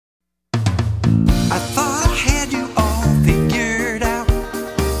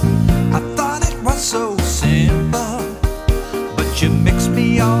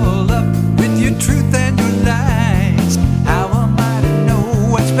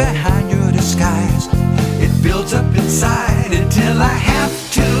behind your disguise. It builds up inside until I have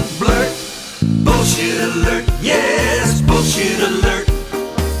to blurt. Bullshit alert, yes, bullshit alert.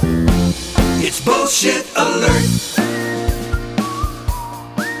 It's bullshit alert.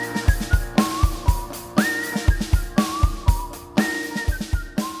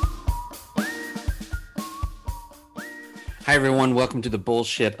 Hi, everyone. Welcome to the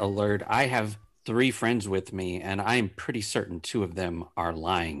Bullshit Alert. I have 3 friends with me, and I'm pretty certain 2 of them are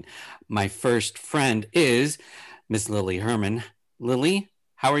lying. My first friend is Miss Lily Herman. Lily,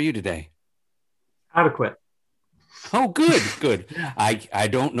 how are you today? Adequate. Oh, good. I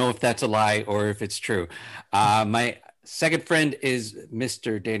don't know if that's a lie or if it's true. My second friend is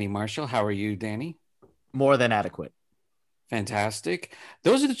Mr. Danny Marshall. How are you, Danny? More than adequate. Fantastic.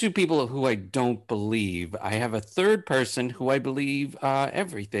 Those are the 2 people who I don't believe. I have a third person who I believe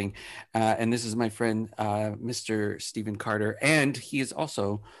everything. And this is my friend, Mr. Stephen Carter. And he is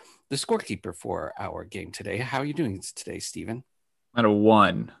also the scorekeeper for our game today. How are you doing today, Stephen? At a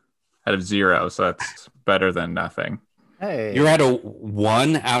 1 out of 0. So that's better than nothing. Hey. You're at a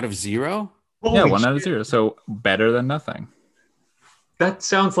 1 out of 0? Yeah, 1 out of 0. So better than nothing. That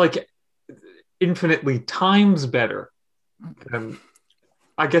sounds like infinitely times better.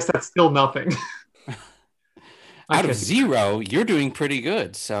 I guess that's still nothing. Out of 0, you're doing pretty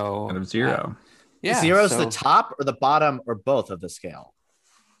good. So out of 0. Yeah. 0's the top or the bottom or both of the scale?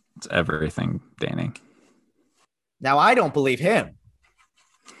 It's everything, Danny. Now I don't believe him.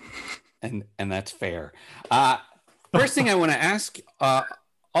 And that's fair. First thing I want to ask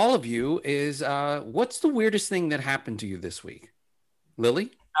all of you is what's the weirdest thing that happened to you this week?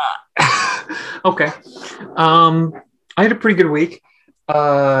 Lily? Okay. I had a pretty good week.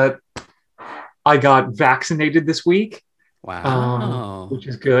 I got vaccinated this week. Wow. Which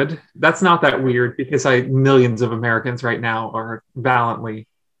is good. That's not that weird because millions of Americans right now are valiantly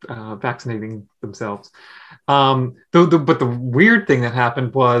vaccinating themselves. But the weird thing that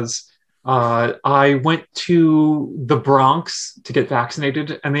happened was I went to the Bronx to get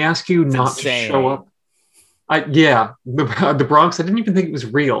vaccinated, and they ask you not to show up. The Bronx. I didn't even think it was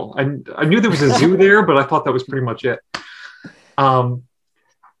real. I knew there was a zoo there, but I thought that was pretty much it.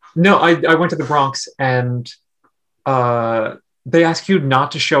 No, I went to the Bronx, and they ask you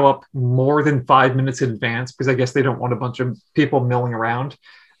not to show up more than 5 minutes in advance because I guess they don't want a bunch of people milling around.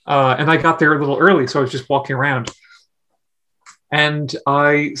 And I got there a little early, so I was just walking around, and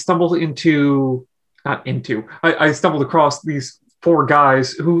I stumbled I stumbled across these 4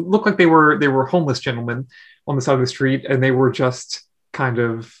 guys who looked like they were homeless gentlemen on the side of the street, and they were just kind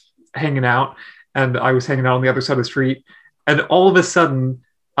of hanging out, and I was hanging out on the other side of the street, and all of a sudden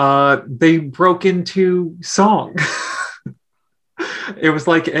they broke into song. It was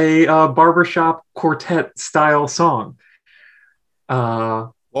like a barbershop quartet style song.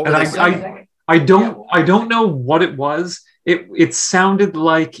 What were and they singing? I don't know what it was. It sounded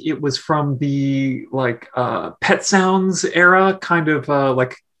like it was from the Pet Sounds era, kind of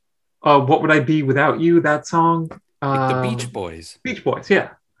What Would I Be Without You, that song. Like the Beach Boys. Beach Boys,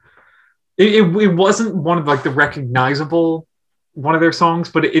 yeah. It wasn't one of the recognizable one of their songs,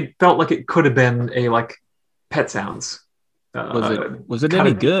 but it felt like it could have been a Pet Sounds. Was it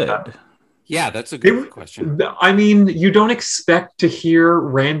any good? Yeah, that's a good question. I mean, you don't expect to hear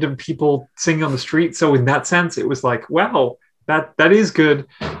random people singing on the street, so in that sense, it was like, wow, that is good.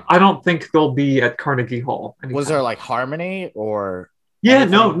 I don't think they'll be at Carnegie Hall anytime. Was there harmony or? Yeah,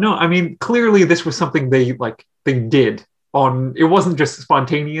 anything? no. I mean, clearly this was something they did on. It wasn't just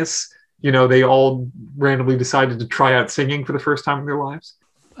spontaneous. They all randomly decided to try out singing for the first time in their lives.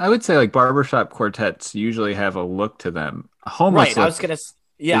 I would say barbershop quartets usually have a look to them. Homeless Right, look I was gonna.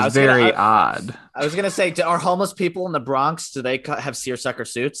 Yeah, is very odd. I was gonna say, are homeless people in the Bronx? Do they have seersucker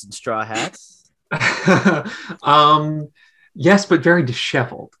suits and straw hats? Yes, but very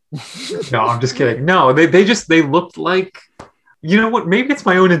disheveled. No, I'm just kidding. No, they looked like. You know what? Maybe it's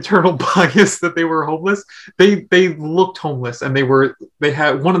my own internal bias that they were homeless. They looked homeless, and they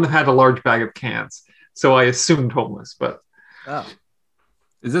had one of them had a large bag of cans, so I assumed homeless. But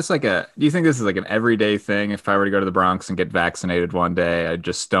is this do you think this is an everyday thing? If I were to go to the Bronx and get vaccinated one day, I'd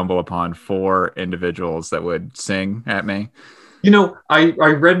just stumble upon 4 individuals that would sing at me? I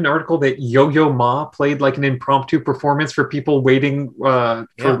read an article that Yo-Yo Ma played an impromptu performance for people waiting to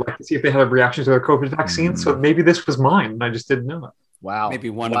see if they had a reaction to their COVID vaccine. So maybe this was mine, and I just didn't know it. Wow.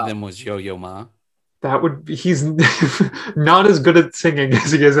 Maybe one of them was Yo-Yo Ma. He's not as good at singing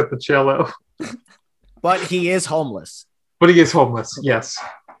as he is at the cello. But he is homeless. But he is homeless, yes.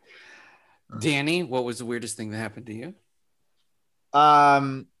 Danny, what was the weirdest thing that happened to you?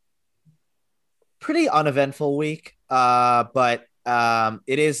 Pretty uneventful week. But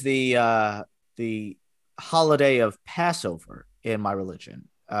It is the holiday of Passover in my religion.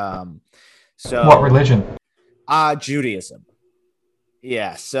 So What religion? Judaism.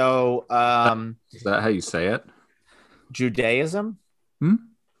 Yeah. So Is that how you say it? Judaism. Hmm?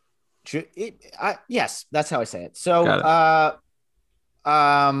 Yes, that's how I say it. So Got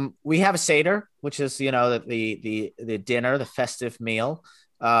we have a Seder, which is, the dinner, the festive meal.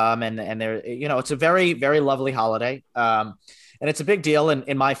 And there, it's a very, very lovely holiday. And it's a big deal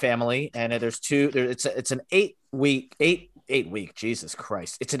in my family. And it's an 8 week, Jesus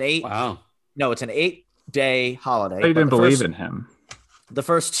Christ. Wow. It's an 8-day holiday. I but didn't the believe first- in him. The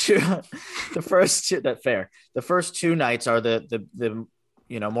first two, that's fair. The first 2 nights are the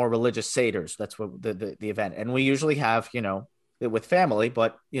more religious seders. That's what the event. And we usually have, with family,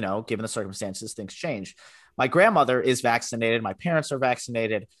 but given the circumstances, things change. My grandmother is vaccinated. My parents are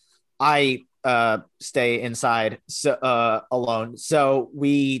vaccinated. I stay inside alone. So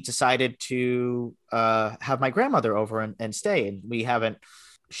we decided to have my grandmother over and stay. And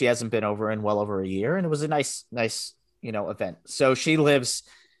she hasn't been over in well over a year. And it was a nice, event. So she lives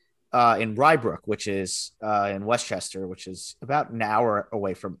in Rybrook, which is in Westchester, which is about an hour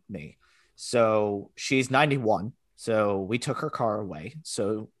away from me. So she's 91. So we took her car away.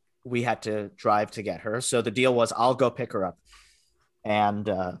 So we had to drive to get her. So the deal was I'll go pick her up and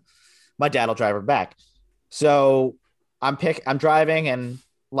my dad will drive her back. So I'm driving, and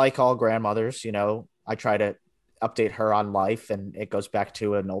like all grandmothers, I try to update her on life, and it goes back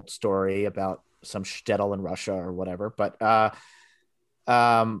to an old story about some shtetl in Russia or whatever. But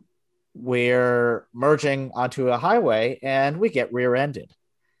we're merging onto a highway and we get rear-ended.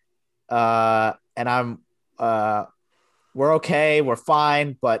 And we're okay, we're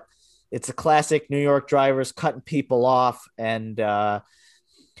fine, but it's a classic New York drivers cutting people off. And 2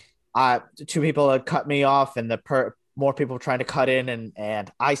 people had cut me off, and more people were trying to cut in,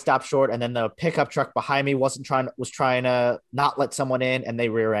 and I stopped short. And then the pickup truck behind me was trying to not let someone in, and they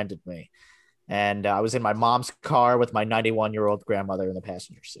rear-ended me. And I was in my mom's car with my 91-year-old grandmother in the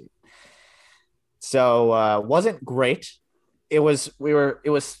passenger seat. So wasn't great. There was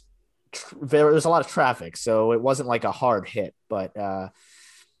a lot of traffic, so it wasn't like a hard hit, but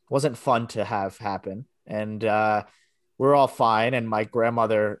wasn't fun to have happen. And we're all fine. And my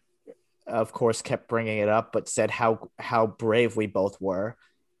grandmother, of course, kept bringing it up, but said how brave we both were.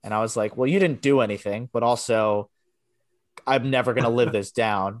 And I was like, well, you didn't do anything, but also I'm never going to live this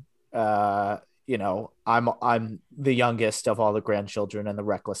down. I'm the youngest of all the grandchildren and the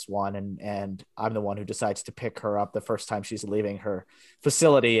reckless one. And I'm the one who decides to pick her up the first time she's leaving her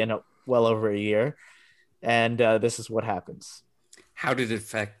facility in well over a year. And this is what happens. How did it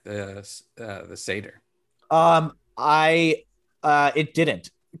affect the Seder? It didn't,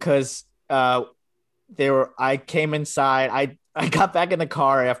 because I came inside. I got back in the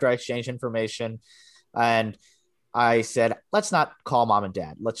car after I exchanged information, and I said, let's not call mom and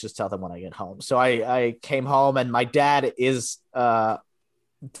dad. Let's just tell them when I get home. So I came home, and my dad deals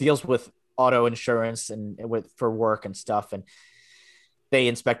with auto insurance and for work and stuff. And they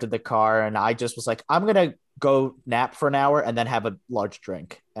inspected the car, and I just was like, I'm going to go nap for an hour and then have a large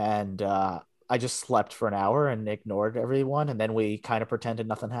drink. And I just slept for an hour and ignored everyone. And then we kind of pretended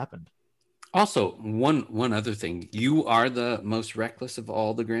nothing happened. Also, one other thing, you are the most reckless of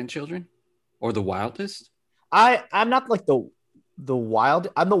all the grandchildren, or the wildest? I'm not like the wild.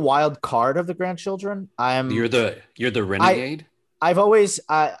 I'm the wild card of the grandchildren. You're the renegade. I've always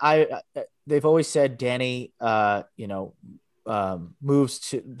they've always said Danny moves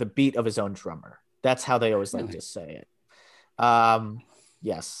to the beat of his own drummer. That's how they always like to say it.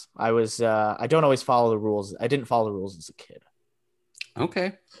 Yes, I was. I don't always follow the rules. I didn't follow the rules as a kid.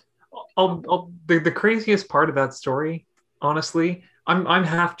 Okay. The craziest part of that story, honestly, I'm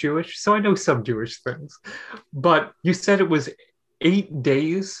half Jewish, so I know some Jewish things. But you said it was 8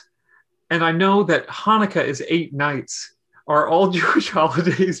 days, and I know that Hanukkah is 8 nights. Are all Jewish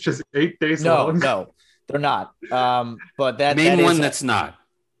holidays just 8 days long? No, they're not. But Name one that's not.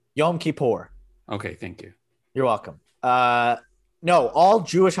 Yom Kippur. Okay, thank you. You're welcome. No, all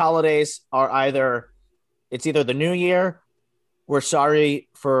Jewish holidays are either the New Year, we're sorry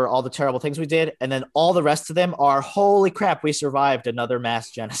for all the terrible things we did, and then all the rest of them are, holy crap, we survived another mass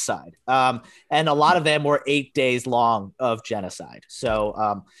genocide. And a lot of them were 8 days long of genocide.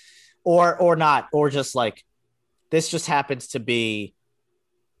 So, or not, or just like, this just happens to be,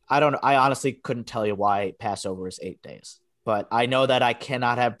 I honestly couldn't tell you why Passover is 8 days, but I know that I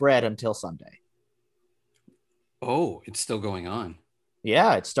cannot have bread until Sunday. Oh, it's still going on.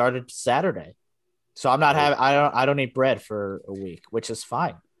 Yeah, it started Saturday. So I'm not I don't eat bread for a week, which is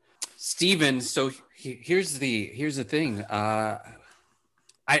fine. Steven, so here's the thing. I'm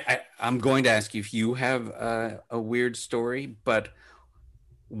going to ask you if you have a weird story, but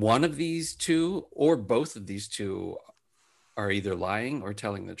one of these two or both of these two are either lying or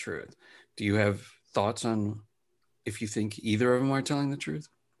telling the truth. Do you have thoughts on if you think either of them are telling the truth?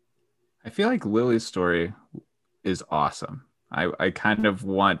 I feel like Lily's story is awesome. I kind of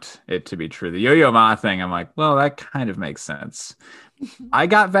want it to be true. The Yo-Yo Ma thing, I'm like, well, that kind of makes sense. I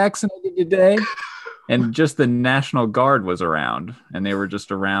got vaccinated today, and just the National Guard was around, and they were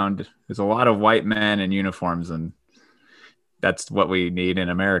just around. There's a lot of white men in uniforms, and that's what we need in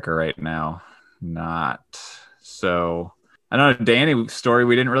America right now. Not so. I don't know. Danny's story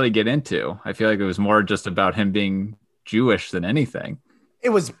we didn't really get into. I feel like it was more just about him being Jewish than anything. It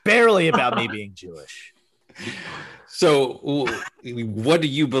was barely about me being Jewish. So, what do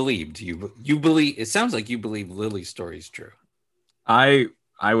you believe? Do you believe? It sounds like you believe Lily's story is true. I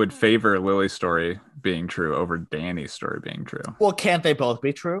would favor Lily's story being true over Danny's story being true. Well, can't they both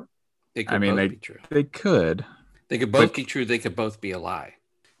be true? They could both be true. They could. They could both be true. They could both be a lie.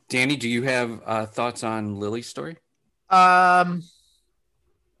 Danny, do you have thoughts on Lily's story? No.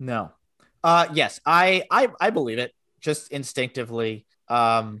 Yes, I believe it just instinctively.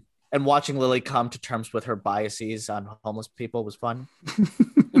 And watching Lily come to terms with her biases on homeless people was fun.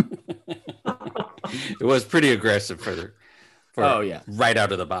 It was pretty aggressive for right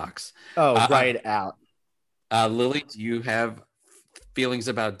out of the box. Right out. Lily, do you have feelings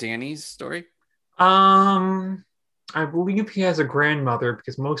about Danny's story? I believe he has a grandmother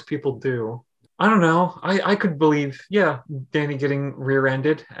because most people do. I don't know. I could believe, Danny getting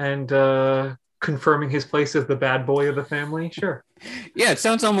rear-ended and confirming his place as the bad boy of the family. Sure. Yeah, it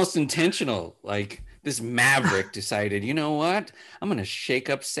sounds almost intentional. Like this maverick decided, you know what? I'm going to shake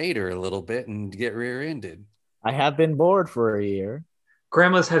up Seder a little bit and get rear-ended. I have been bored for a year.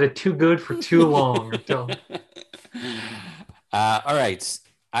 Grandma's had it too good for too long. All right.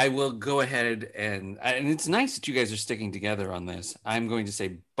 I will go ahead and it's nice that you guys are sticking together on this. I'm going to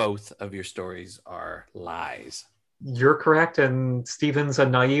say both of your stories are lies. You're correct, and Steven's a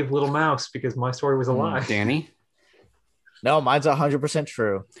naive little mouse because my story was a lie. Danny? No, mine's 100%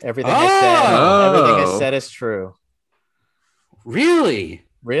 true. Everything I said is true. Really?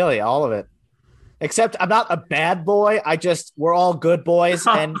 Really, all of it. Except I'm not a bad boy. We're all good boys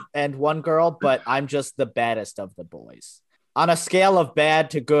and one girl, but I'm just the baddest of the boys. On a scale of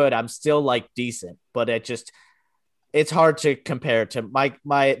bad to good, I'm still like decent, but it's hard to compare to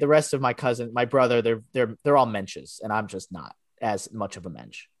the rest of my cousin, my brother. They're all mensches, and I'm just not as much of a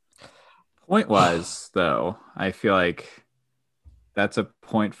mensch. Point wise, though, I feel like that's a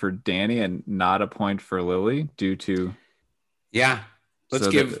point for Danny and not a point for Lily due to. Yeah, let's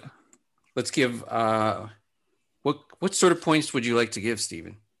give. What sort of points would you like to give,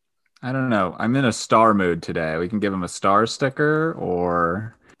 Steven? I don't know. I'm in a star mood today. We can give him a star sticker,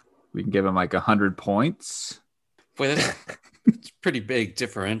 or we can give him like 100 points. Boy, that's pretty big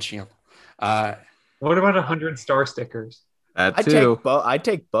differential. What about 100 star stickers? That too. I'd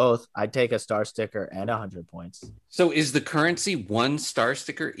take both. I'd take a star sticker and 100 points. So is the currency 1 star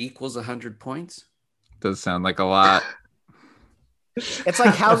sticker equals 100 points? Does sound like a lot. It's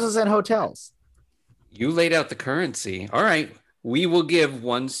like houses and hotels. You laid out the currency. All right. We will give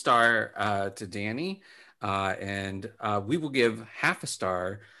 1 star to Danny, and we will give half a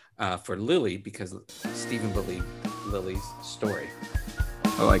star for Lily because Steven believed Lily's story.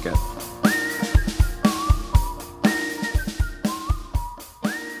 I like it.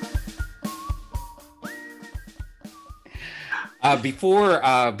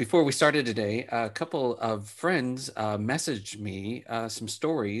 Before we started today, a couple of friends messaged me some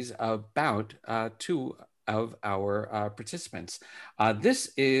stories about 2 of our participants.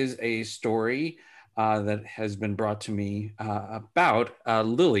 This is a story that has been brought to me about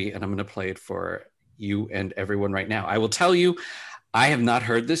Lily, and I'm going to play it for you and everyone right now. I will tell you, I have not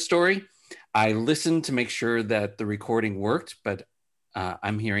heard this story. I listened to make sure that the recording worked, but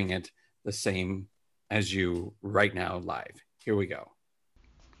I'm hearing it the same as you right now live. Here we go.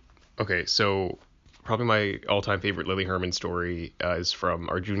 Okay, so probably my all-time favorite Lily Herman story is from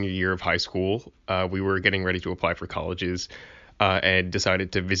our junior year of high school. We were getting ready to apply for colleges and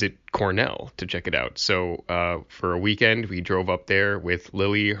decided to visit Cornell to check it out. So for a weekend, we drove up there with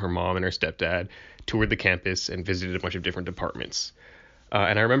Lily, her mom, and her stepdad, toured the campus, and visited a bunch of different departments.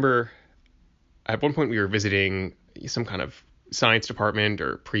 And I remember at one point we were visiting some kind of science department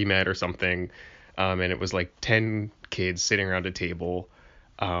or pre-med or something, and it was like 10 kids sitting around a table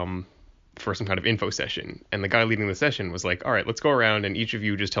for some kind of info session. And the guy leading the session was like, all right, let's go around and each of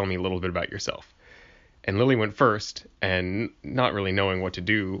you just tell me a little bit about yourself. And Lily went first, and not really knowing what to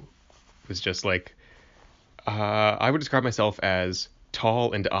do, was just like, I would describe myself as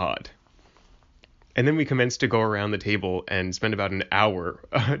tall and odd. And then we commenced to go around the table and spend about an hour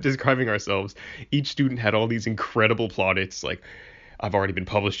describing ourselves. Each student had all these incredible plaudits, like, I've already been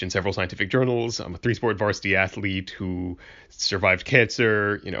published in several scientific journals. I'm a 3-sport varsity athlete who survived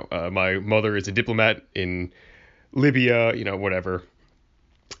cancer. My mother is a diplomat in Libya, whatever.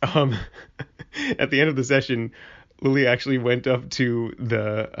 At the end of the session, Lily actually went up to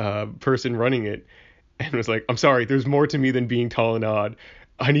the person running it and was like, I'm sorry, there's more to me than being tall and odd.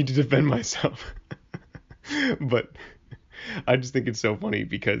 I need to defend myself. But I just think it's so funny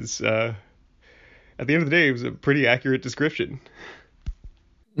because at the end of the day, it was a pretty accurate description.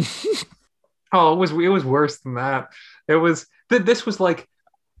 Oh, it was worse than that. This was like,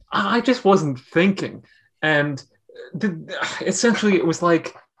 I just wasn't thinking. And essentially it was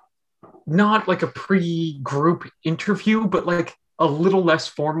like, not like a pre-group interview, but like a little less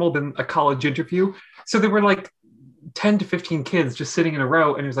formal than a college interview. So there were like 10 to 15 kids just sitting in a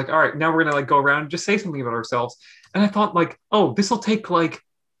row, and it was like, all right, now we're gonna like go around and just say something about ourselves. And I thought like, oh, this will take like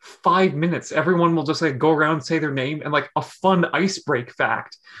 5 minutes. Everyone will just like go around, say their name, and like a fun ice break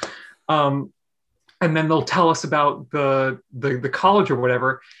fact. And then they'll tell us about the college or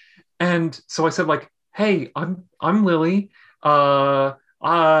whatever. And so I said like, hey, I'm Lily. How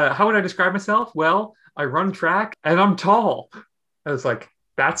would I describe myself? Well, I run track and I'm tall. I was like,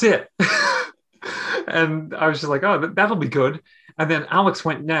 that's it. And I was just like, oh, that'll be good. And then Alex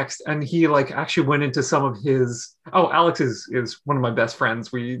went next, and he like actually went into some of his. Oh, Alex is one of my best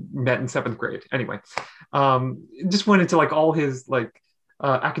friends. We met in 7th grade. Anyway, just went into like all his like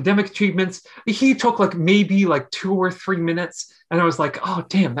academic achievements. He took like maybe like 2 or 3 minutes, and I was like, oh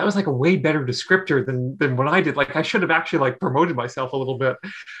damn, that was like a way better descriptor than what I did. Like I should have actually like promoted myself a little bit.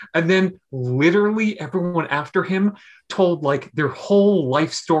 And then literally everyone after him told like their whole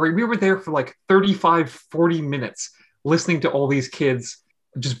life story. We were there for like 35-40 minutes listening to all these kids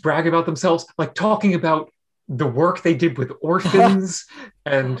just brag about themselves, like talking about the work they did with orphans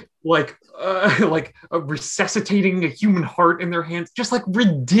and like resuscitating a human heart in their hands, just like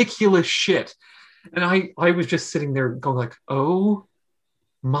ridiculous shit. And I was just sitting there going like, oh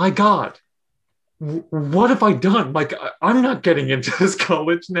my God, what have I done? Like, I'm not getting into this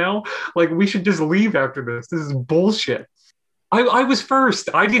college now. Like, we should just leave after this. This is bullshit. I was first.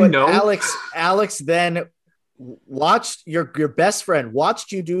 I didn't know. Alex then watched your best friend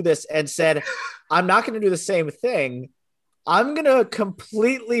watched you do this and said, I'm not going to do the same thing. I'm going to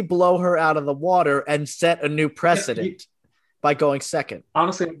completely blow her out of the water and set a new precedent by going second.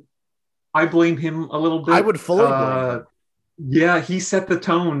 Honestly, I blame him a little bit. I would fully blame him. Yeah, he set the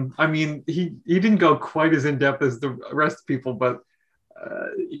tone. I mean, he didn't go quite as in-depth as the rest of people, but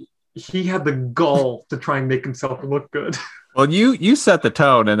he had the gall to try and make himself look good. Well, you set the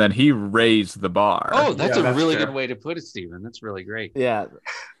tone, and then he raised the bar. Oh, that's a really good way to put it, Stephen. That's really great. Yeah.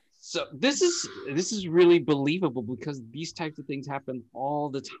 So this is really believable because these types of things happen all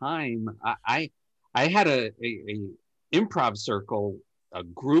the time. I had a improv circle, a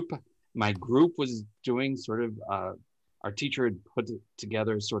group. My group was doing sort of our teacher had put it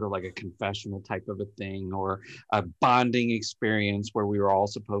together sort of like a confessional type of a thing, or a bonding experience where we were all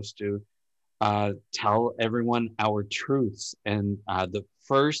supposed to tell everyone our truths. And the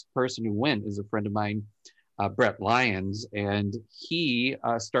first person who went is a friend of mine, Brett Lyons, and he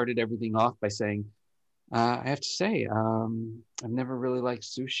started everything off by saying, I have to say, I've never really liked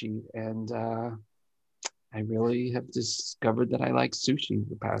sushi, and I really have discovered that I like sushi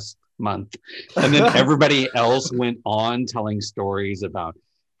the past month. And then everybody else went on telling stories about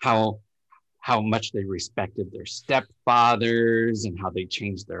how much they respected their stepfathers and how they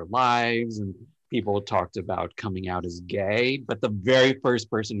changed their lives. And people talked about coming out as gay, but the very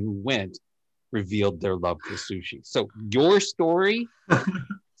first person who went revealed their love for sushi. So your story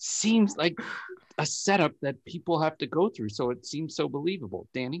seems like a setup that people have to go through. So it seems so believable.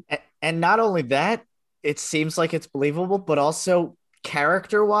 Danny? And not only that, it seems like it's believable, but also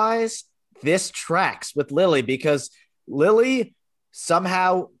character-wise, this tracks with Lily, because Lily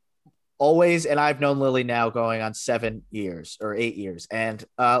somehow always, and I've known Lily now going on 7 years or 8 years, and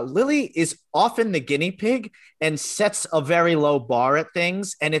Lily is often the guinea pig and sets a very low bar at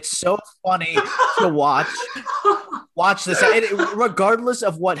things, and it's so funny to watch this, regardless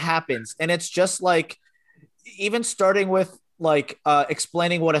of what happens. And it's just like, even starting with like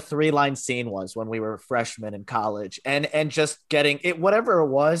explaining what a 3-line scene was when we were freshmen in college, and just getting it, whatever it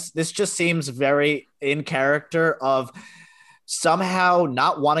was, this just seems very in character of somehow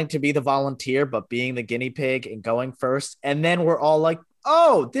not wanting to be the volunteer, but being the guinea pig and going first. And then we're all like,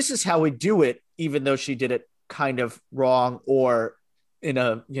 oh, this is how we do it, even though she did it kind of wrong or in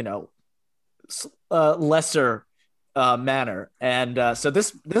a, lesser manner. And so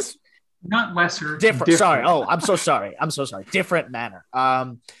this Not lesser. different. Sorry. Oh, I'm so sorry. Different manner.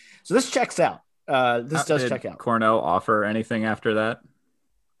 So this checks out. This does Did check out. Cornell offer anything after that?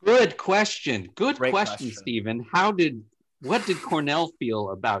 Good question. Good Great question, question. Stephen. What did Cornell feel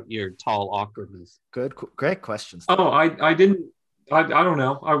about your tall awkwardness? Great questions. Oh, I didn't. I don't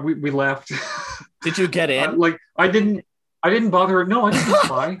know. We left. Did you get in? Like I didn't bother. No, I didn't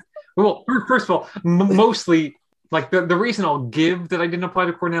apply. Well, first of all, mostly like the reason I'll give that I didn't apply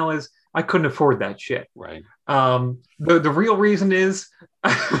to Cornell is I couldn't afford that shit. Right. The real reason is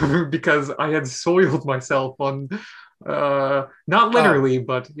because I had soiled myself on not literally,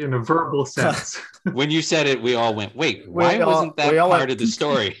 but in a verbal sense. When you said it, we all went, wait, why wasn't that we all part went- of the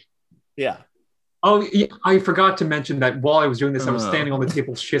story? Yeah. Oh, yeah, I forgot to mention that while I was doing this, I was Oh. standing on the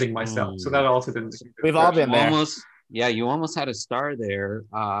table shitting myself. So that also didn't. We've all been there. You almost had a star there,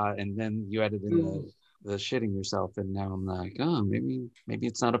 and then you added in the shitting yourself, and now I'm like, oh, maybe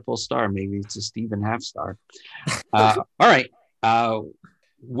it's not a full star, maybe it's a Stephen half star. All right,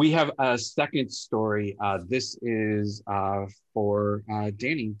 we have a second story. This is for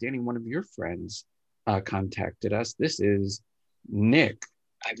Danny. Danny, one of your friends, contacted us. This is Nick.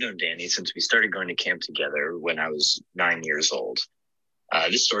 I've known Danny since we started going to camp together when I was 9 years old.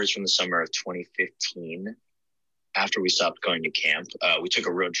 This story is from the summer of 2015. After we stopped going to camp, we took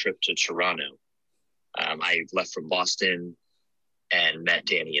a road trip to Toronto. I left from Boston and met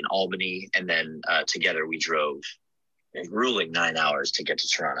Danny in Albany, and then together we drove a grueling 9 hours to get to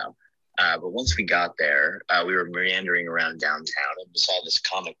Toronto. But once we got there, we were meandering around downtown and we saw this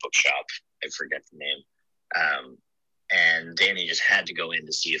comic book shop. I forget the name. And Danny just had to go in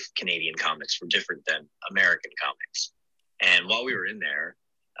to see if Canadian comics were different than American comics. And while we were in there,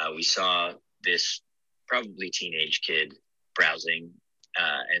 we saw this probably teenage kid browsing,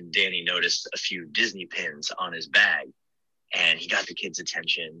 and Danny noticed a few Disney pins on his bag. And he got the kid's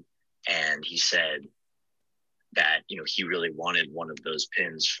attention, and he said that, he really wanted one of those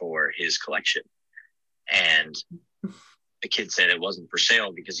pins for his collection. And the kid said it wasn't for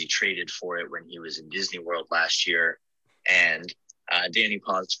sale because he traded for it when he was in Disney World last year. And Danny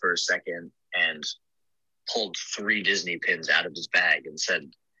paused for a second and pulled 3 Disney pins out of his bag and said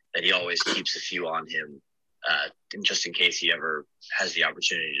that he always keeps a few on him just in case he ever has the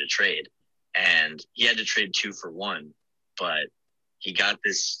opportunity to trade. And he had to trade 2 for 1, but he got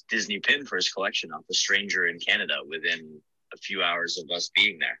this Disney pin for his collection off a stranger in Canada within a few hours of us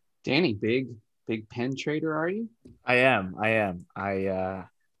being there. Danny, big pen trader, are you? I am.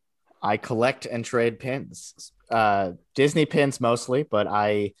 I collect and trade pins. Disney pins mostly, but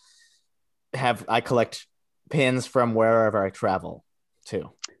I collect pins from wherever I travel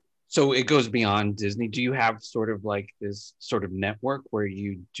too. So it goes beyond Disney. Do you have sort of like this sort of network where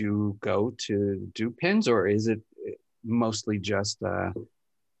you do go to do pins, or is it mostly just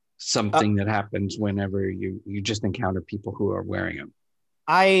something that happens whenever you just encounter people who are wearing them?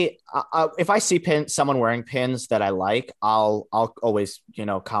 If I see someone wearing pins that I like, I'll always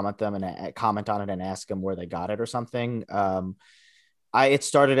comment them and comment on it and ask them where they got it or something. It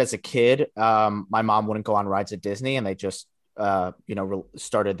started as a kid. My mom wouldn't go on rides at Disney, and they just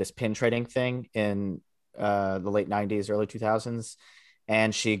started this pin trading thing in the late 90s, early 2000s.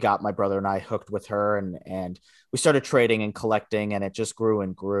 And she got my brother and I hooked with her, and we started trading and collecting, and it just grew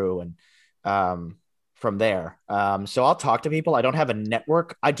and grew. And from there, so I'll talk to people. I don't have a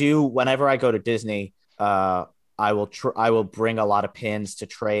network. I do whenever I go to Disney. I will bring a lot of pins to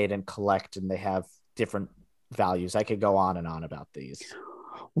trade and collect, and they have different values. I could go on and on about these.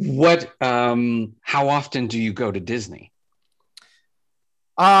 How often do you go to Disney?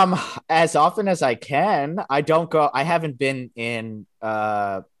 As often as I can. I don't go. I haven't been in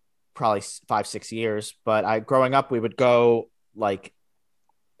probably 5-6 years, but growing up, we would go like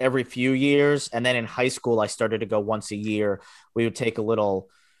every few years. And then in high school, I started to go once a year. We would take a little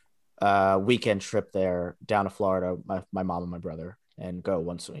weekend trip there down to Florida, my mom and my brother, and go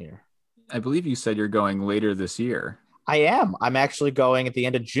once a year. I believe you said you're going later this year. I am. I'm actually going at the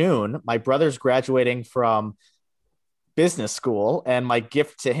end of June. My brother's graduating from business school, and my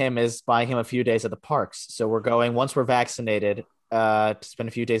gift to him is buying him a few days at the parks. So we're going, once we're vaccinated, to spend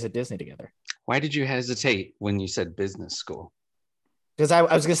a few days at Disney together. Why did you hesitate when you said business school? Because I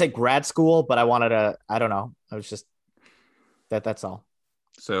was going to say grad school, but I wanted to, I don't know. I was just, that's all.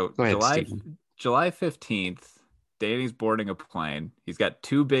 So Go ahead, Stephen. July 15th, Danny's boarding a plane. He's got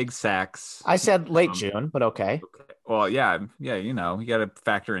 2 big sacks. I said late June, but okay. Well, yeah, you got to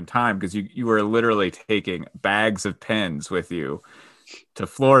factor in time because you were literally taking bags of pins with you to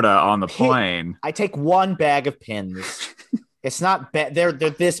Florida on the plane. I take 1 bag of pins. It's not bad. They're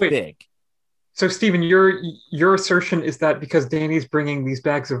this big. So, Stephen, your assertion is that because Danny's bringing these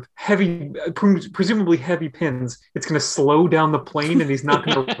bags of heavy, presumably heavy pins, it's going to slow down the plane, and he's not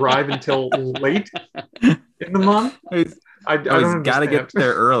going to arrive until late in the month. I He's don't got to understand. get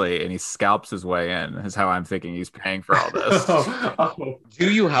there early, and he scalps his way in. Is how I'm thinking he's paying for all this. Oh.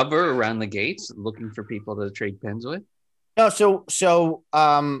 Do you hover around the gates looking for people to trade pins with? No, so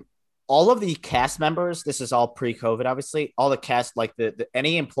all of the cast members, this is all pre-COVID, obviously. All the cast, like the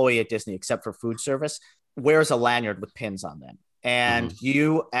any employee at Disney except for food service, wears a lanyard with pins on them. And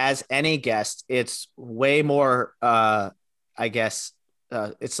you, as any guest, it's way more I guess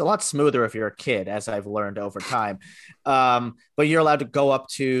it's a lot smoother if you're a kid, as I've learned over time. But you're allowed to go up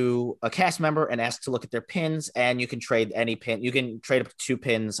to a cast member and ask to look at their pins, and you can trade any pin. You can trade up to 2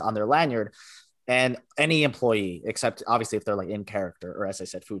 pins on their lanyard, and any employee, except obviously if they're like in character or, as I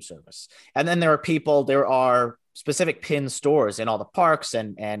said, food service. And then there are specific pin stores in all the parks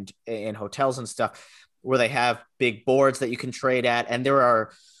and in hotels and stuff where they have big boards that you can trade at. And there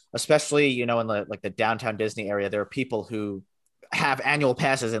are, especially, you know, in the downtown Disney area, there are people who have annual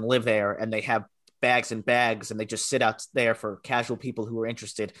passes and live there, and they have bags and bags, and they just sit out there for casual people who are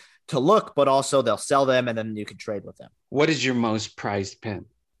interested to look, but also they'll sell them and then you can trade with them. What is your most prized pin?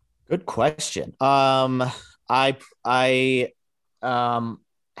 Good question. I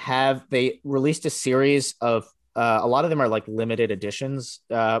have they released a series of a lot of them are like limited editions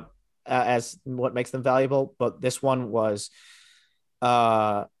as what makes them valuable, but this one was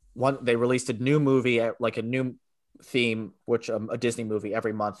one they released a new movie, like a new theme, which a Disney movie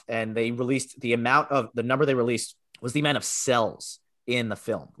every month, and they released the number they released was the amount of cells in the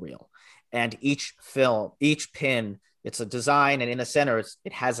film reel, and each pin, it's a design, and in the center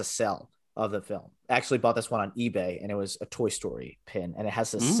it has a cell of the film. I actually bought this one on eBay, and it was a Toy Story pin, and it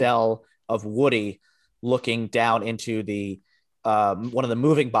has a cell of Woody looking down into the one of the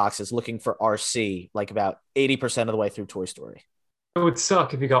moving boxes looking for RC, like about 80% of the way through Toy Story. It would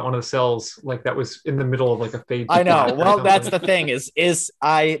suck if you got one of the cells like that was in the middle of like a fade. I know. Well, that's the thing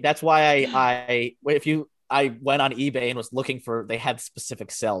that's why I went on eBay and was looking for, they had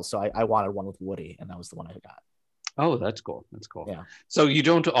specific cells. So I wanted one with Woody, and that was the one I got. Oh, that's cool. That's cool. Yeah. So you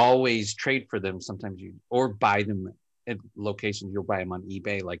don't always trade for them. Sometimes or buy them at locations. You'll buy them on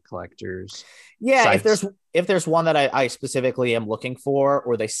eBay, like collectors. Yeah. sites. If there's one that I specifically am looking for,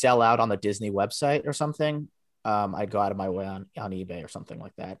 or they sell out on the Disney website or something, I'd go out of my way on eBay or something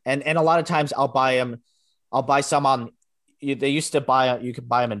like that. And a lot of times I'll buy some on, they used to buy, you could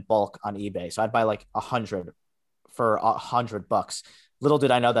buy them in bulk on eBay. So I'd buy like 100 for $100. Little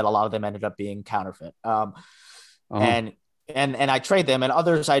did I know that a lot of them ended up being counterfeit. And I trade them, and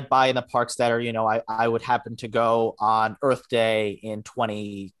others I'd buy in the parks that are, you know, I would happen to go on Earth Day in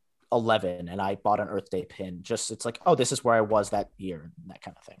 2011, and I bought an Earth Day pin. It's like, oh, this is where I was that year, and that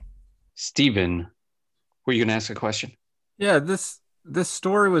kind of thing. Stephen, were you going to ask a question? Yeah, this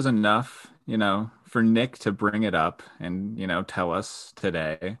story was enough, you know, for Nick to bring it up and, you know, tell us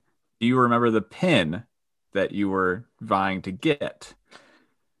today. Do you remember the pin that you were vying to get?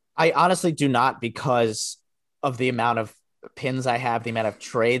 I honestly do not, because of the amount of pins I have, the amount of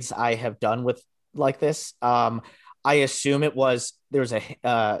trades I have done with like this. I assume there's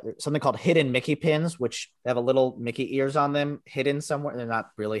something called hidden Mickey pins, which have a little Mickey ears on them hidden somewhere. They're not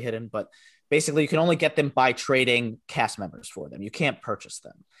really hidden, but basically you can only get them by trading cast members for them. You can't purchase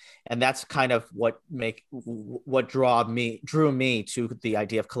them. And that's kind of what drew me to the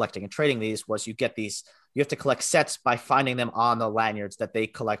idea of collecting and trading these. Was you have to collect sets by finding them on the lanyards that they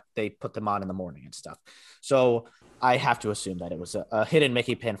collect. They put them on in the morning and stuff. So I have to assume that it was a hidden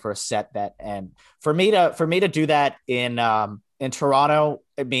Mickey pin for a set that, and for me to do that in Toronto,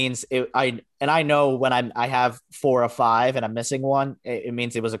 it means I know when I have 4 or 5 and I'm missing one, it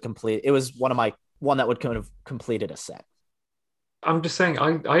means it was one that would kind of completed a set. I'm just saying,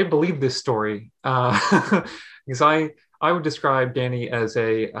 I believe this story because I would describe Danny as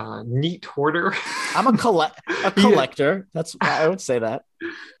a neat hoarder. I'm a collector. That's, I would say that.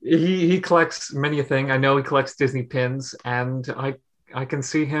 He collects many a thing. I know he collects Disney pins, and I can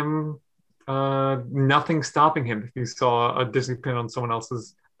see him nothing stopping him if he saw a Disney pin on someone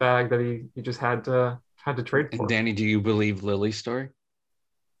else's bag that he just had to trade for. And Danny, do you believe Lily's story?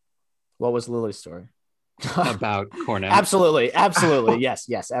 What was Lily's story? About Cornell? Absolutely.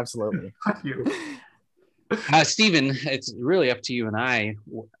 Yes, absolutely. Stephen, it's really up to you and I.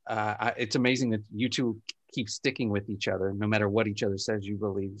 It's amazing that you two keep sticking with each other, no matter what each other says. You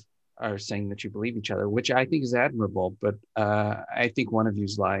are saying that you believe each other, which I think is admirable. But I think one of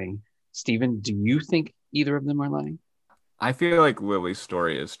you's lying. Stephen, do you think either of them are lying? I feel like Lily's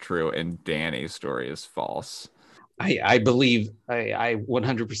story is true and Danny's story is false. I believe I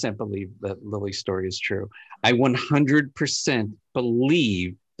 100% believe that Lily's story is true. I 100%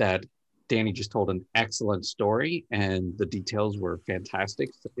 believe that Danny just told an excellent story and the details were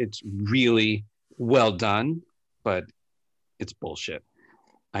fantastic. It's really well done, but it's bullshit.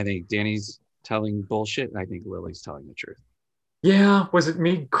 I think Danny's telling bullshit, and I think Lily's telling the truth. Yeah, was it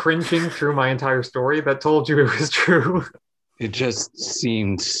me cringing through my entire story that told you it was true? It just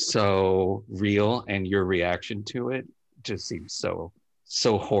seemed so real, and your reaction to it just seems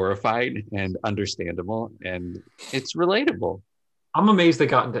so horrified and understandable, and it's relatable. I'm amazed they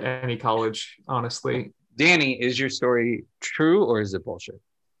got into any college, honestly. Danny, is your story true or is it bullshit?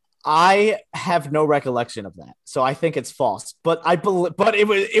 I have no recollection of that, so I think it's false. But but it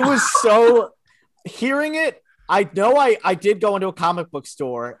was so hearing it. I know I did go into a comic book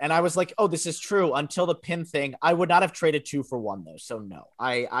store and I was like, oh, this is true until the pin thing. I would not have traded 2 for 1 though. So no,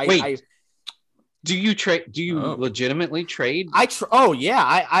 Wait. Do you trade? Do you legitimately trade? Oh yeah,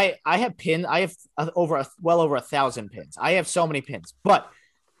 I have pin. I have well over 1,000 pins. I have so many pins, but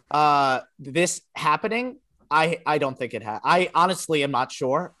this happening, I don't think it I honestly am not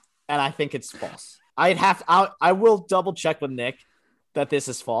sure, and I think it's false. I will double check with Nick that this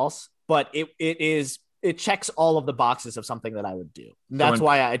is false, but it is. It checks all of the boxes of something that I would do. That's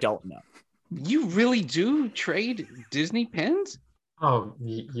why I don't know. You really do trade Disney pins? Oh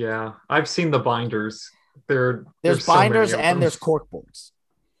yeah, I've seen the binders. There's binders so and there's cork boards.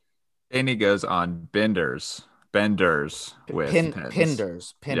 Danny goes on benders with pins.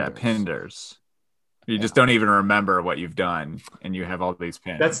 Pinders. Yeah, pinders. You just don't even remember what you've done, and you have all these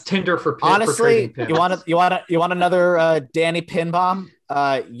pins. That's Tinder for pins. Honestly, for pins. you want another Danny pin bomb?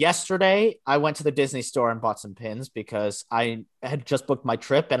 Yesterday, I went to the Disney store and bought some pins because I had just booked my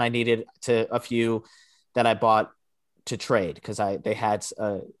trip and I needed a few that I bought to trade because they had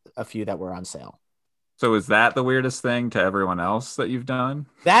a few that were on sale. So is that the weirdest thing to everyone else that you've done?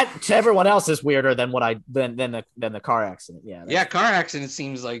 That to everyone else is weirder than what than the car accident. Yeah, car accident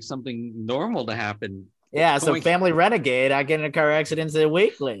seems like something normal to happen. Yeah, so Family Renegade, I get in a car accident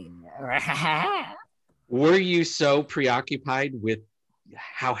weekly. Were you so preoccupied with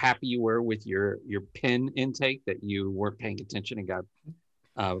how happy you were with your pin intake that you weren't paying attention and got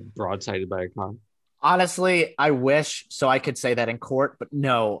broadsided by a car? Honestly, I wish so I could say that in court, but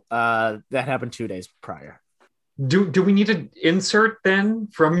no, that happened 2 days prior. Do we need to insert then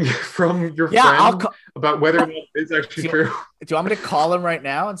from your friend about whether or not it's actually true? Do you want me to call him right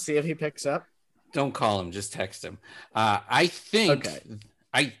now and see if he picks up? Don't call him, just text him. I think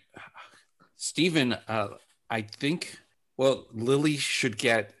Stephen, I think Lily should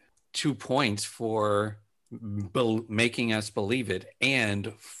get 2 points for making us believe it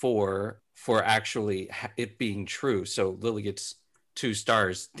and for actually it being true. So Lily gets 2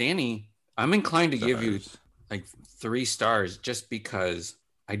 stars. Danny, I'm inclined to give you like 3 stars just because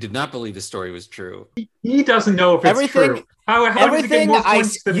I did not believe the story was true. He doesn't know if it's true. How does he get more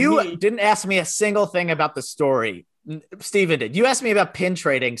points than me? Didn't ask me a single thing about the story. Steven did. You asked me about pin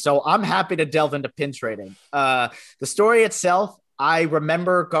trading, so I'm happy to delve into pin trading. The story itself, I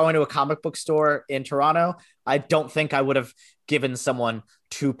remember going to a comic book store in Toronto. I don't think I would have given someone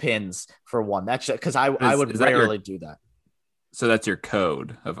 2 pins for 1. That's because I would rarely do that. So that's your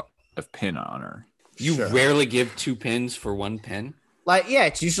code of pin honor. You rarely give 2 pins for 1 pin? Like, yeah,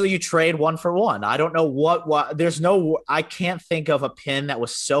 it's usually you trade 1 for 1. I don't know what I can't think of a pin that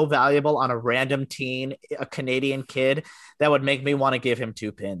was so valuable on a random teen, a Canadian kid, that would make me want to give him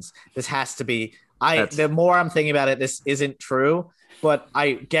 2 pins. This has to be, the more I'm thinking about it, this isn't true, but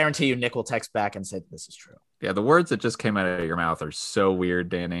I guarantee you Nick will text back and say this is true. Yeah, the words that just came out of your mouth are so weird,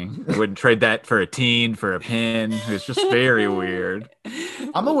 Danny. I wouldn't trade that for a teen, for a pin. It's just very weird.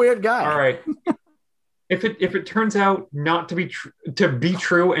 I'm a weird guy. All right. If it turns out not to be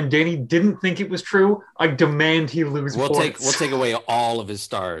true, and Danny didn't think it was true, I demand he lose points. We'll take away all of his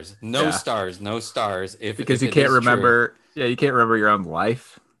stars. No stars. Because you can't remember. True. Yeah, you can't remember your own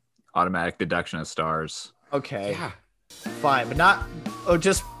life. Automatic deduction of stars. Okay. Yeah. Fine, but not. Oh,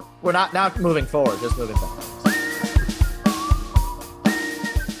 just we're not moving forward. Just moving forward.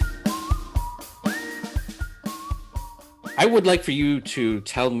 I would like for you to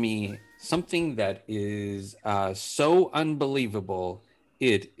tell me something that is so unbelievable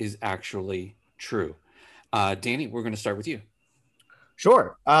it is actually true. Danny, we're going to start with you.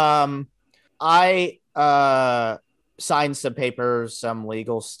 Sure. I signed some papers, some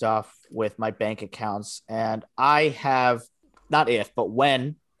legal stuff with my bank accounts, and I have, not if, but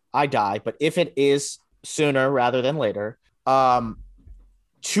when I die, but if it is sooner rather than later,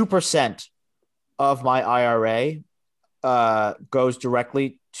 2% of my IRA goes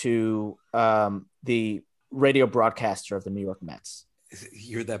directly to the radio broadcaster of the New York Mets.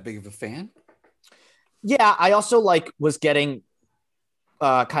 You're that big of a fan? Yeah, I also like was getting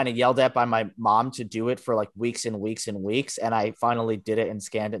kind of yelled at by my mom to do it for like weeks and weeks and weeks, and I finally did it and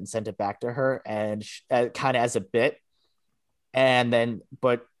scanned it and sent it back to her, and kind of as a bit. And then,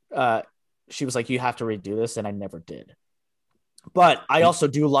 but she was like, "You have to redo this," and I never did. But I also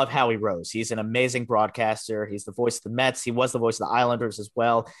do love Howie Rose. He's an amazing broadcaster. He's the voice of the Mets. He was the voice of the Islanders as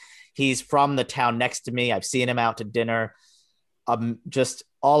well. He's from the town next to me. I've seen him out to dinner. Just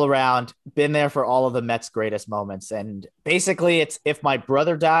all around, been there for all of the Mets' greatest moments. And basically, it's if my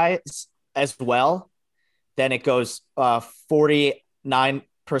brother dies as well, then it goes 49%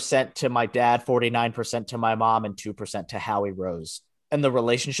 to my dad, 49% to my mom, and 2% to Howie Rose. And the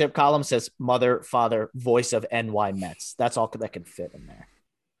relationship column says mother, father, voice of NY Mets. That's all that can fit in there.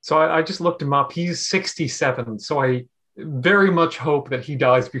 So I just looked him up. He's 67. So I very much hope that he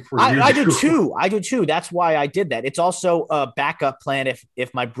dies before you do. I do too. I do too. That's why I did that. It's also a backup plan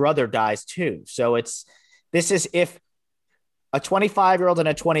if my brother dies too. So this is if a 25-year-old and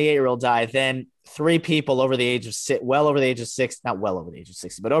a 28-year-old die, then three people over the age of well over the age of 6, not well over the age of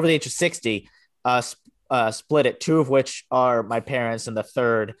 60, but over the age of 60, split it, two of which are my parents, and the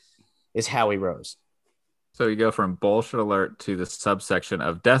third is Howie Rose. So you go from bullshit alert to the subsection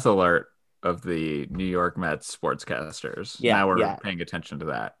of death alert of the New York Mets sportscasters. Yeah, now we're paying attention to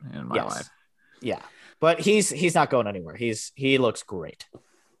that in my life. Yeah, but he's not going anywhere. He looks great.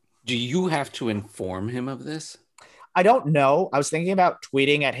 Do you have to inform him of this? I don't know. I was thinking about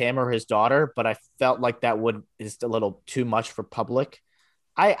tweeting at him or his daughter, but I felt like that is a little too much for public.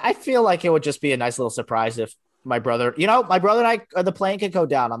 I feel like it would just be a nice little surprise if my brother and I, the plane could go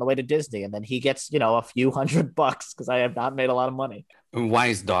down on the way to Disney, and then he gets, a few $100 because I have not made a lot of money. And why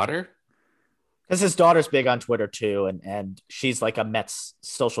his daughter? Because his daughter's big on Twitter too, and she's like a Mets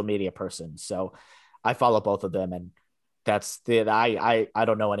social media person. So I follow both of them, and I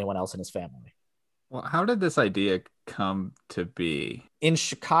don't know anyone else in his family. Well, how did this idea come to be? In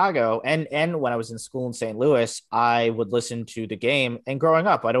Chicago and when I was in school in St. Louis, I would listen to the game. And growing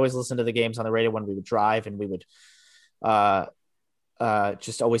up, I'd always listen to the games on the radio when we would drive, and we would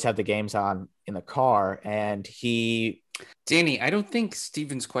just always have the games on in the car. And Danny, I don't think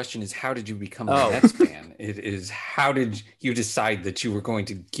Steven's question is how did you become a Mets fan? It is how did you decide that you were going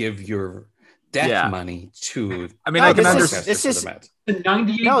to give your death money to? I mean, I can understand this is the Mets. The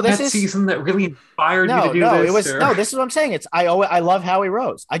 98 Mets season that really inspired you to do this? This is what I'm saying. I love Howie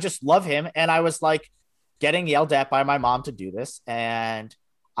Rose. I just love him. And I was like getting yelled at by my mom to do this. And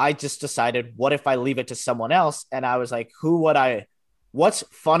I just decided, what if I leave it to someone else? And I was like, what's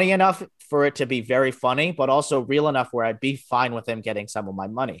funny enough for it to be very funny, but also real enough where I'd be fine with him getting some of my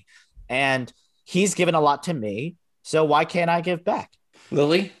money. And he's given a lot to me. So why can't I give back?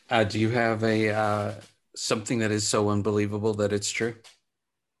 Lily, do you have something that is so unbelievable that it's true?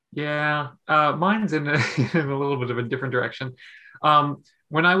 Yeah, mine's in a little bit of a different direction.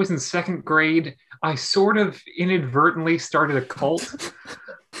 When I was in second grade, I sort of inadvertently started a cult.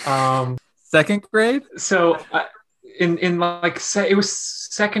 Second grade? So in like it was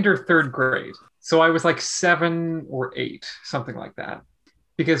second or third grade. So I was like 7 or 8, something like that.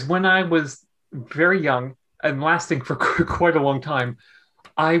 Because when I was very young and lasting for quite a long time,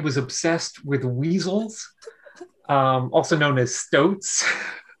 I was obsessed with weasels, also known as stoats.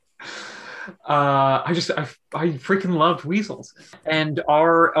 I freaking loved weasels. And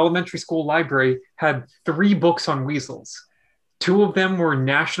our elementary school library had 3 books on weasels. 2 of them were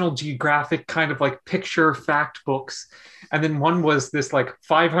National Geographic kind of like picture fact books. And then one was this like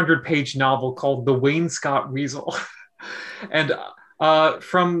 500-page novel called The Wayne Scott Weasel. And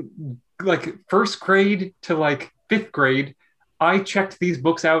from like first grade to like 5th grade, I checked these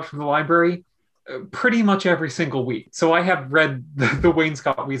books out from the library pretty much every single week. So I have read the Wayne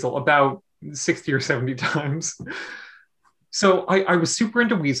Scott Weasel about 60 or 70 times. So I was super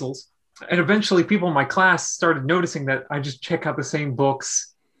into weasels. And eventually people in my class started noticing that I just check out the same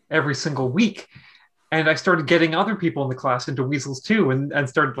books every single week. And I started getting other people in the class into weasels too, and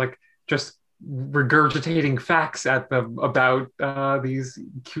started like just regurgitating facts at them about these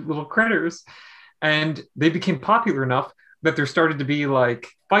cute little critters. And they became popular enough that there started to be like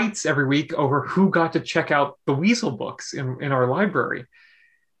fights every week over who got to check out the weasel books in our library.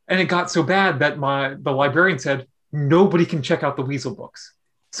 And it got so bad that the librarian said, nobody can check out the weasel books.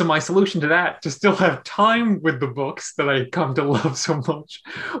 So my solution to that, to still have time with the books that I come to love so much,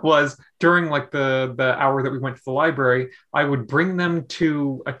 was during like the hour that we went to the library, I would bring them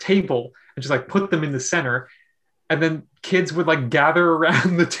to a table and just like put them in the center. And then kids would like gather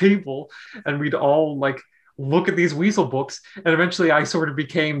around the table, and we'd all like look at these weasel books. And eventually I sort of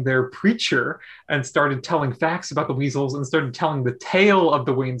became their preacher and started telling facts about the weasels and started telling the tale of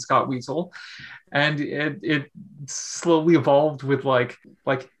the Wayne Scott weasel. And it slowly evolved with like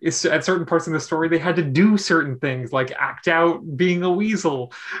at certain parts in the story they had to do certain things, like act out being a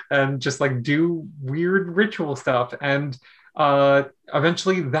weasel and just like do weird ritual stuff. And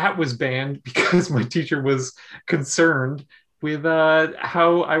eventually that was banned because my teacher was concerned with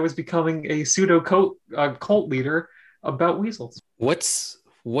how I was becoming a pseudo cult leader about weasels. What's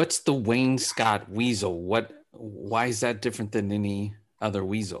the Wayne Scott weasel? Why is that different than any other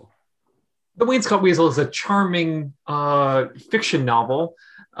weasel? The Wayne Scott Weasel is a charming fiction novel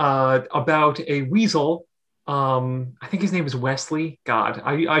about a weasel. I think his name is Wesley. God,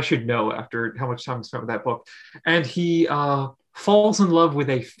 I should know after how much time I spent with that book. And he falls in love with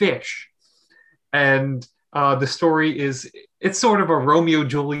a fish. And the story it's sort of a Romeo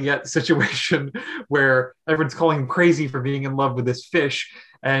Juliet situation where everyone's calling him crazy for being in love with this fish.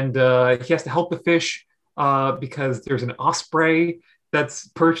 And he has to help the fish because there's an osprey that's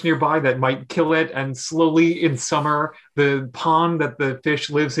perched nearby that might kill it. And slowly in summer, the pond that the fish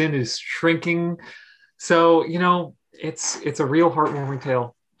lives in is shrinking. So, it's a real heartwarming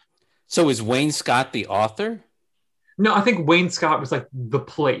tale. So is Wayne Scott the author? No, I think Wayne Scott was like the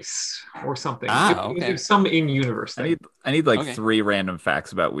place or something. Okay. It was some in-universe thing. I need like 3 random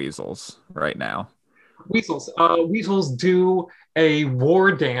facts about weasels right now. Weasels. Weasels do a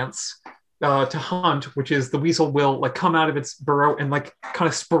war dance to hunt, which is the weasel will like come out of its burrow and like kind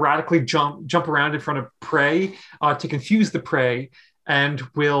of sporadically jump around in front of prey to confuse the prey, and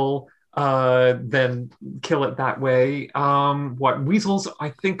will then kill it that way. Weasels I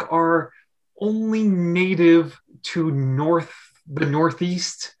think are only native to the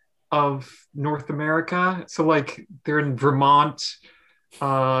northeast of North America. So like they're in Vermont,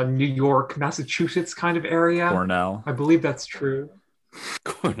 New York, Massachusetts kind of area. Cornell. I believe that's true.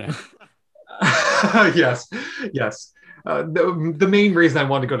 Cornell. Yes. The main reason I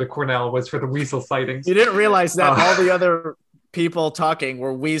wanted to go to Cornell was for the weasel sightings. You didn't realize that all the other people talking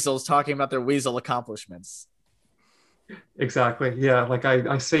were weasels talking about their weasel accomplishments. Exactly. Yeah. Like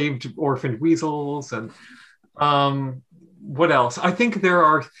I saved orphaned weasels. And what else? I think there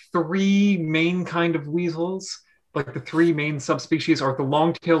are 3 main kind of weasels. Like the 3 main subspecies are the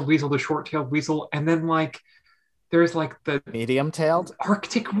long-tailed weasel, the short-tailed weasel, and then like there's like the medium-tailed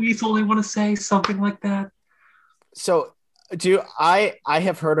Arctic weasel, I want to say, something like that. So I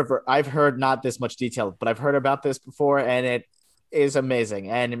have heard of her. I've heard not this much detail, but I've heard about this before, and it is amazing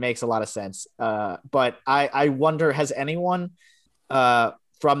and it makes a lot of sense. But I wonder, has anyone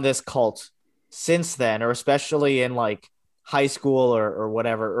from this cult since then, or especially in like high school or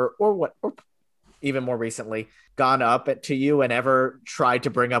whatever, or even more recently, gone up to you and ever tried to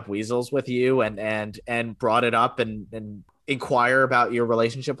bring up weasels with you and brought it up and inquire about your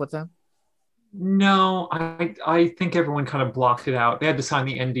relationship with them? No, I think everyone kind of blocked it out. They had to sign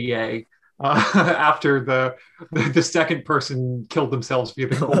the NDA after the second person killed themselves via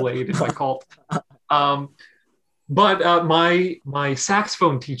the Kool-Aid in my cult. But my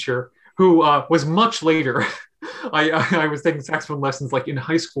saxophone teacher, who was much later, I was taking saxophone lessons like in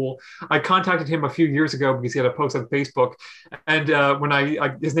high school. I contacted him a few years ago because he had a post on Facebook, and when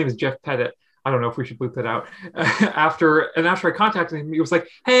his name is Jeff Pettit. I don't know if we should bleep that out. After I contacted him, he was like,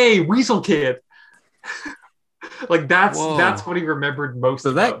 "Hey, Weasel Kid." Like that's what he remembered most.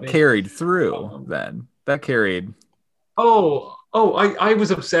 So that me. Carried through then. That carried. I was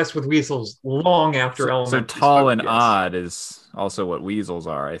obsessed with weasels long after elementary. So tall and odd is also what weasels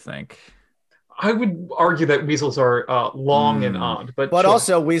are, I think. I would argue that weasels are long and odd, but sure.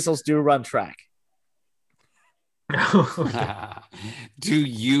 Also weasels do run track. Do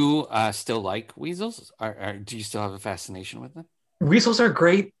you still like weasels? Or do you still have a fascination with them? Weasels are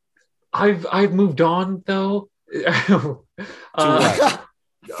great. I've moved on though.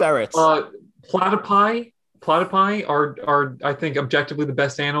 Ferrets. Platypi are I think objectively the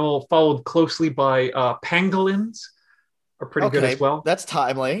best animal, followed closely by pangolins. Are pretty good as well. That's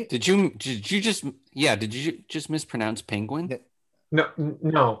timely. Did you just mispronounce penguin?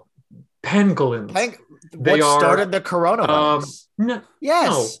 No. Pangolins. What started the coronavirus? No.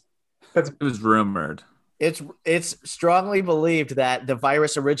 Yes. No. It was rumored. It's strongly believed that the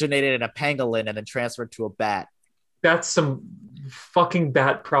virus originated in a pangolin and then transferred to a bat. That's some fucking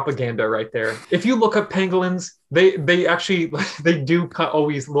bat propaganda right there. If you look up pangolins, they actually they do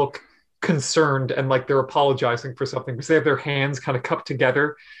always look concerned and like they're apologizing for something because they have their hands kind of cupped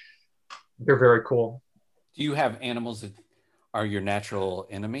together. They're very cool. Do you have animals that are your natural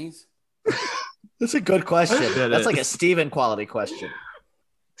enemies? That's a good question. That's like a Steven quality question.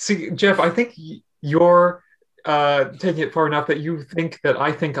 See, Jeff, I think you're taking it far enough that you think that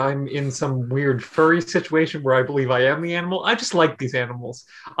I think I'm in some weird furry situation where I believe I am the animal. I just like these animals.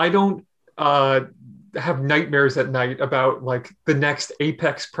 I don't have nightmares at night about like the next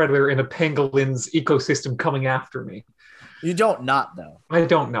apex predator in a pangolin's ecosystem coming after me. You don't not though. I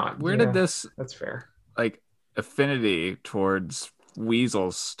don't not. Where Yeah, did this that's fair. like affinity towards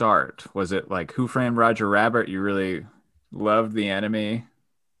weasels start? Was it like Who Framed Roger Rabbit? You really loved the enemy?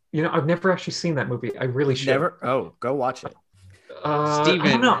 You know, I've never actually seen that movie. I really should. Never. Oh, go watch it. I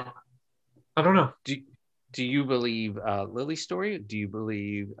Steven, don't know. I don't know. do you believe Lily's story? Do you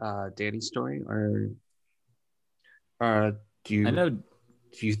believe Danny's story, or do you? I know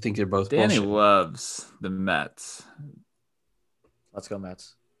Do you think they're both Danny bullshit? loves the Mets, Let's go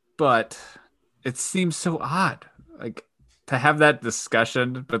Mets. but it seems so odd, like to have that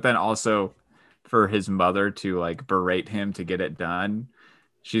discussion, but then also for his mother to like berate him to get it done.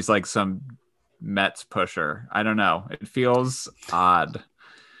 She's like some Mets pusher. I don't know. It feels odd.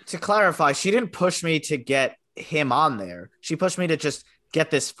 To clarify, she didn't push me to get him on there. She pushed me to just get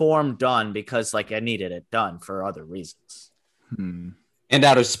this form done because like I needed it done for other reasons. And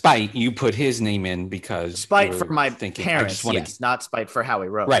out of spite, you put his name in because Spite you for were my thinking, parents, I just wanna yes, not spite for Howie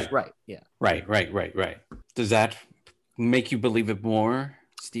Rose. Right. Right. Yeah. Right. Does that make you believe it more,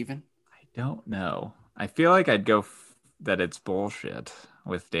 Stephen? I don't know. I feel like I'd go that it's bullshit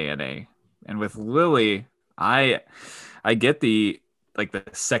with Danny. And with Lily, I get the like the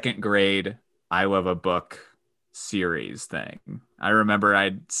second grade I love a book series thing. I remember I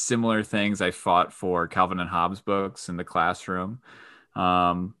had similar things. I fought for Calvin and Hobbes books in the classroom.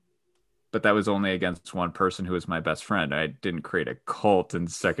 But that was only against one person who was my best friend. I didn't create a cult in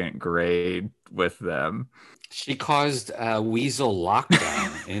second grade with them. She caused a weasel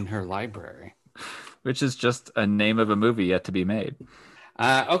lockdown in her library. Which is just a name of a movie yet to be made.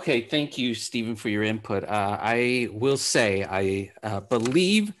 Okay, thank you, Stephen, for your input. I will say I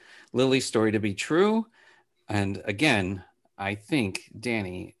believe Lily's story to be true. And again, I think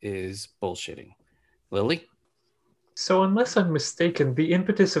Danny is bullshitting. Lily? So, unless I'm mistaken, the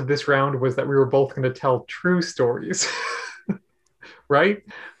impetus of this round was that we were both going to tell true stories, right?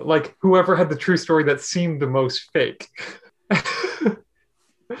 Like, whoever had the true story that seemed the most fake.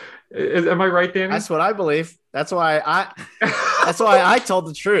 Am I right, Danny? That's what I believe. That's why I told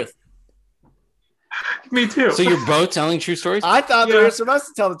the truth. Me too. So you're both telling true stories? I thought we Yeah. were supposed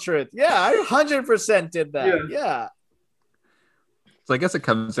to tell the truth. Yeah, I 100% did that. Yeah. So I guess it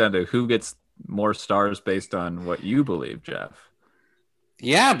comes down to who gets more stars based on what you believe, Jeff.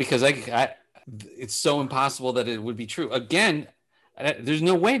 Yeah, because I it's so impossible that it would be true. Again, there's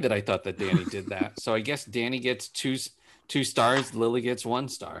no way that I thought that Danny did that. So I guess Danny gets two stars, Lily gets 1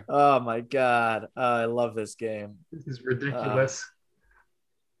 star. Oh my God. I love this game. This is ridiculous.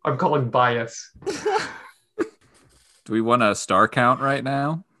 I'm calling bias. Do we want a star count right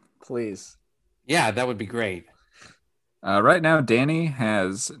now? Please. Yeah, that would be great. Right now, Danny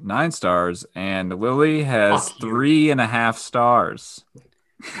has 9 stars and Lily has Fuck you. 3.5 stars.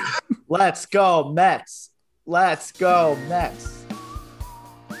 Let's go, Mets. Let's go, Mets.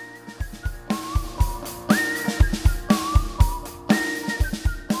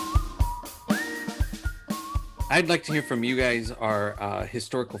 I'd like to hear from you guys our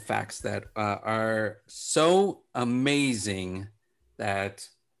historical facts that are so amazing that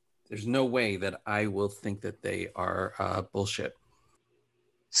there's no way that I will think that they are bullshit.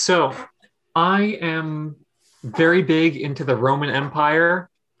 So, I am very big into the Roman Empire,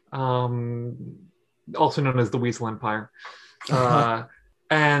 also known as the Weasel Empire.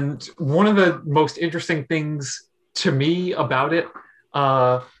 And one of the most interesting things to me about it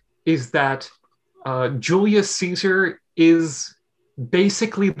is that Julius Caesar is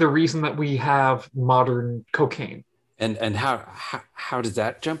basically the reason that we have modern cocaine. And how does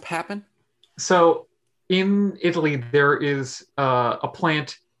that jump happen? So in Italy, there is a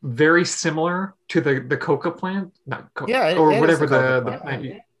plant very similar to the coca plant, not coca, Yeah, or it is whatever the the coca plant.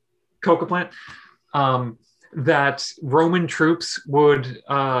 plant, coca plant, that Roman troops would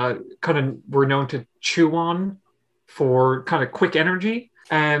kind of were known to chew on for kind of quick energy.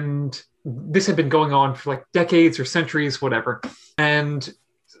 And this had been going on for like decades or centuries, whatever. And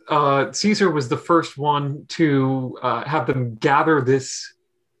Caesar was the first one to have them gather this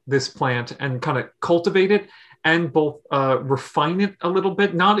plant and kind of cultivate it and both refine it a little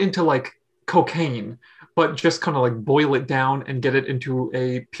bit, not into like cocaine, but just kind of like boil it down and get it into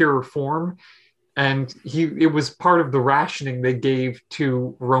a pure form. And it was part of the rationing they gave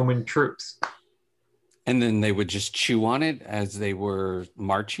to Roman troops. And then they would just chew on it as they were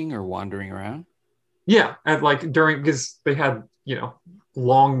marching or wandering around? Yeah, and like because they had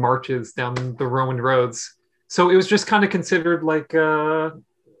long marches down the Roman roads. So it was just kind of considered like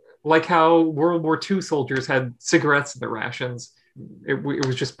how World War II soldiers had cigarettes in their rations. It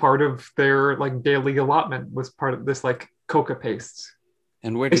was just part of their like daily allotment, was part of this like coca pastes.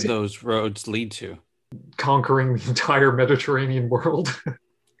 And where did those roads lead to? Conquering the entire Mediterranean world.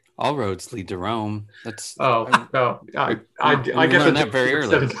 All roads lead to Rome. That's I get learned that very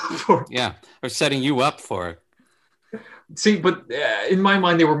early. Yeah, or setting you up for it. See, but in my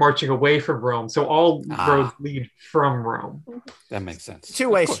mind, they were marching away from Rome, so all roads lead from Rome. That makes sense.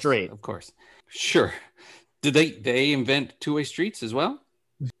 Two-way street, of course. Sure. Did they invent two-way streets as well?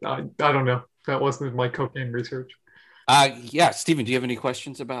 I don't know. That wasn't my cocaine research. Yeah, Stephen, do you have any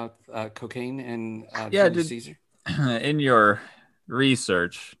questions about cocaine and Caesar? In your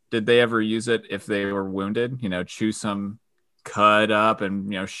research, did they ever use it if they were wounded? Chew some cut up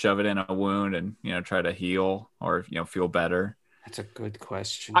and shove it in a wound and try to heal or feel better? That's a good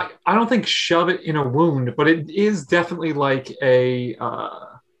question. I don't think shove it in a wound, but it is definitely like a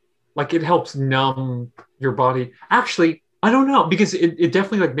like it helps numb your body. Actually, I don't know, because it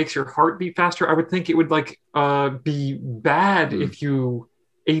definitely like makes your heart beat faster. I would think it would like be bad if you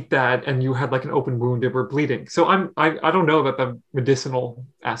ate that and you had like an open wound that were bleeding. So I don't know about the medicinal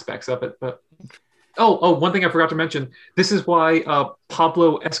aspects of it, but one thing I forgot to mention. This is why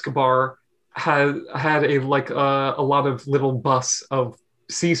Pablo Escobar had a lot of little busts of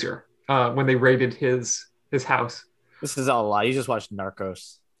Caesar when they raided his house. This is all a lie. You just watched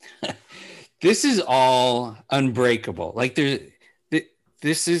Narcos. This is all unbreakable. Like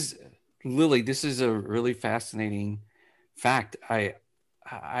this is Lily. This is a really fascinating fact.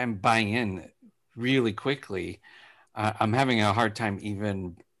 I'm buying in really quickly. I'm having a hard time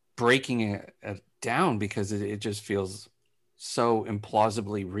even breaking it down because it just feels so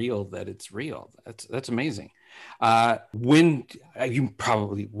implausibly real that it's real. That's amazing. When you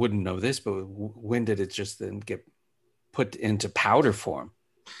probably wouldn't know this, but when did it just then get put into powder form?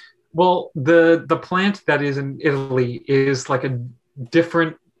 Well, the plant that is in Italy is like a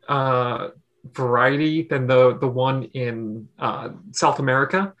different variety than the one in South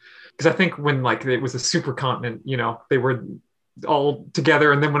America, because I think when like it was a supercontinent, they were all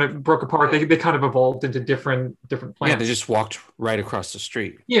together, and then when it broke apart, they kind of evolved into different plants. Yeah, they just walked right across the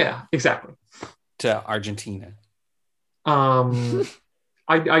street. Yeah, exactly. To Argentina. I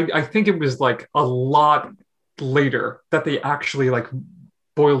think it was like a lot later that they actually like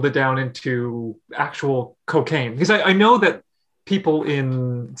boiled it down into actual cocaine, because I know that people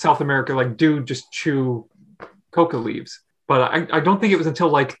in South America like do just chew coca leaves, but I don't think it was until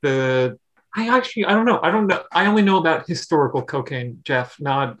like I don't know. I only know about historical cocaine, Jeff,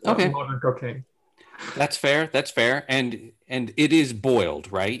 not modern cocaine. That's fair. And it is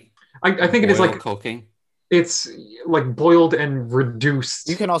boiled, right? I think it is like cocaine. It's like boiled and reduced.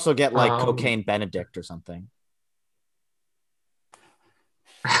 You can also get like cocaine Benedict or something.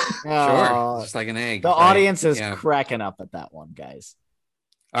 Sure, just like an egg. The audience is cracking up at that one, guys.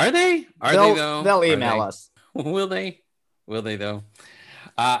 Are they? Are they though? They'll email us. Will they? Will they though?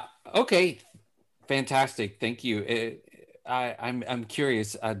 Okay, fantastic. Thank you. I'm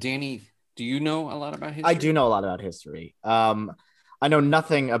curious. Danny, do you know a lot about history? I do know a lot about history. I know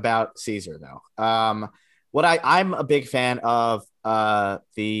nothing about Caesar though. I'm a big fan of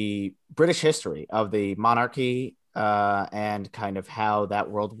the British history of the monarchy and kind of how that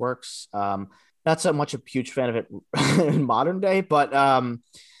world works. Not so much a huge fan of it in modern day, but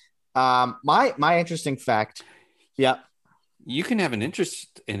my interesting fact. Yeah. You can have an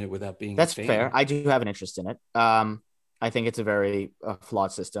interest in it without being. That's fair. I do have an interest in it. I think it's a very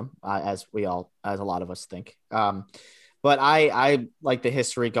flawed system, as a lot of us think. But I like the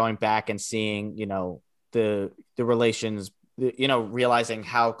history going back and seeing, the relations, realizing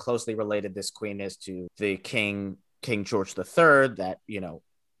how closely related this queen is to the King George III that,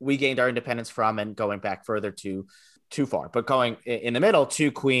 we gained our independence from, and going back further too far, but going in the middle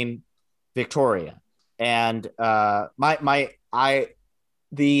to Queen Victoria. And the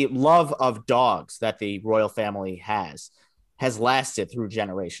love of dogs that the royal family has lasted through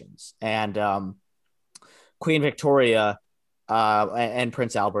generations. And Queen Victoria and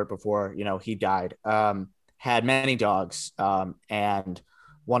Prince Albert, before he died, had many dogs, and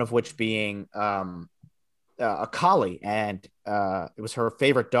one of which being a collie, and it was her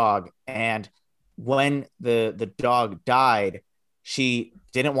favorite dog. And when the dog died, she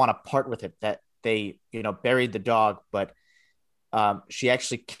didn't want to part with it. That they buried the dog, but she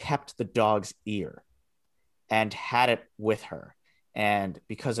actually kept the dog's ear and had it with her, and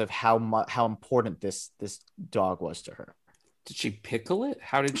because of how important this dog was to her. Did she pickle it?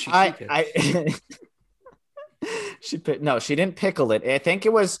 How did she keep it? She didn't pickle it. I think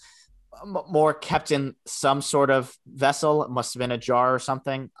it was more kept in some sort of vessel. It must have been a jar or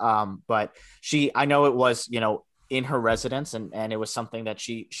something. But I know it was, in her residence, and it was something that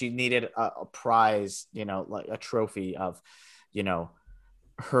she needed a prize, like a trophy of,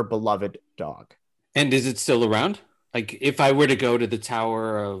 her beloved dog. And is it still around? Like, if I were to go to the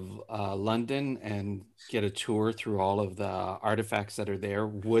Tower of London and get a tour through all of the artifacts that are there,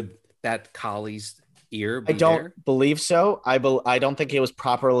 would that collie's ear be I don't there? believe so. I don't think it was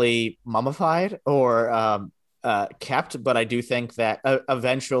properly mummified or kept, but I do think that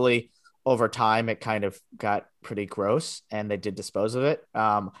eventually, over time, it kind of got pretty gross, and they did dispose of it.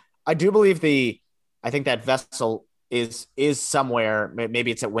 I do believe I think that vessel is somewhere.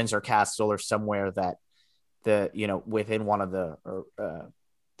 Maybe it's at Windsor Castle or somewhere that within one of the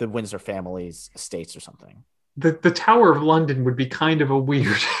Windsor family's estates or something. The Tower of London would be kind of a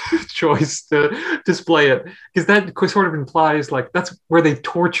weird choice to display it, because that sort of implies like that's where they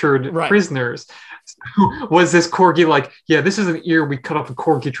tortured prisoners. So, was this corgi like, yeah, this is an ear we cut off a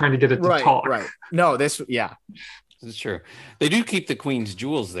corgi trying to get it to talk? Right. No, this It's true. They do keep the Queen's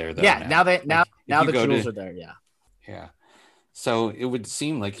jewels there, though. Yeah, now the jewels are there. Yeah. Yeah. So it would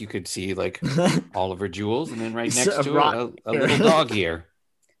seem like you could see like all of her jewels, and then right next to it, a little dog ear.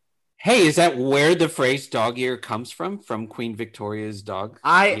 Hey, is that where the phrase dog ear comes from? From Queen Victoria's dog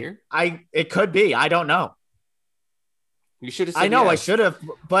ear? It could be. I don't know. You should have said I know, yes. I should have,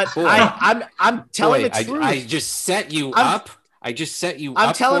 but boy, I'm telling the truth. I just set you up. I just set you up.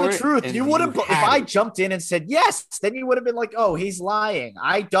 I'm telling the it, truth. You would have, if I jumped in and said yes, then you would have been like, oh, he's lying.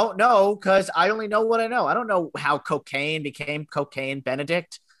 I don't know, because I only know what I know. I don't know how cocaine became Cocaine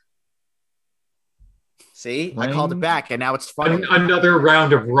Benedict. See, I called it back, and now it's funny. Another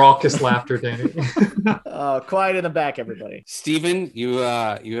round of raucous laughter, Danny. Quiet in the back, everybody. Steven, you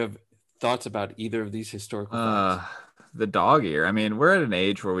have thoughts about either of these historical facts? The dog ear. I mean, we're at an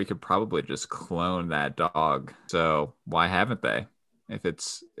age where we could probably just clone that dog. So why haven't they? If it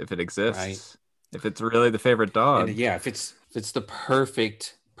exists, right. If it's really the favorite dog. And if it's the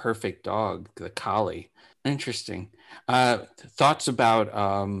perfect dog, the collie. Interesting. Thoughts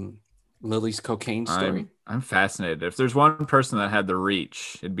about Lily's cocaine story? I'm fascinated. If there's one person that had the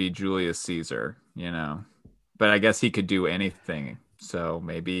reach, it'd be Julius Caesar, But I guess he could do anything. So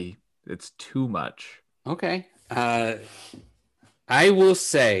maybe it's too much. Okay. I will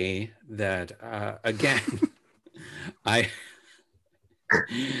say that again, I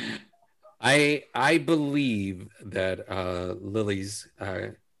believe that Lily's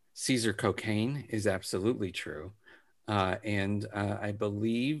Caesar cocaine is absolutely true, and I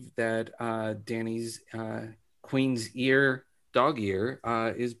believe that Danny's Queen's ear dog ear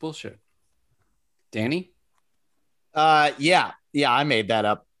is bullshit. Danny? Yeah, I made that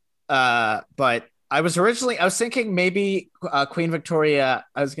up, but. I was thinking maybe Queen Victoria,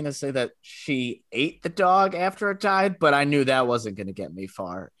 I was going to say that she ate the dog after it died, but I knew that wasn't going to get me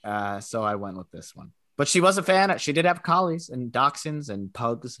far. So I went with this one. But she was a fan. She did have collies and dachshunds and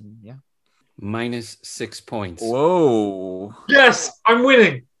pugs. And yeah. -6 points. Whoa. Yes, I'm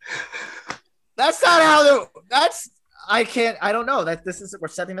winning. That's not how I don't know. We're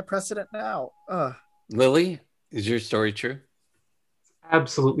setting the precedent now. Lily, is your story true?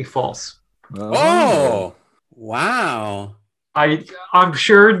 Absolutely false. Oh, wow. I'm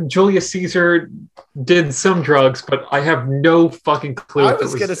sure Julius Caesar did some drugs, but I have no fucking clue. I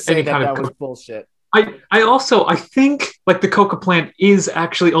was going to say that was bullshit. I think like the coca plant is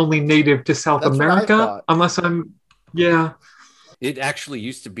actually only native to South America, unless yeah. It actually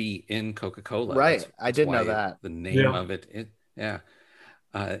used to be in Coca-Cola. Right. I didn't know that. The name of it.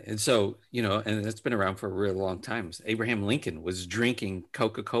 And so, and it's been around for a real long time. Abraham Lincoln was drinking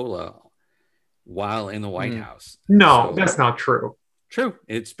Coca-Cola while in the White House. No, that's not true. True.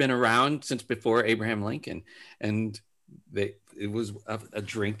 It's been around since before Abraham Lincoln. And it was a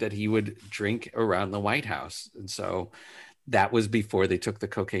drink that he would drink around the White House. And so that was before they took the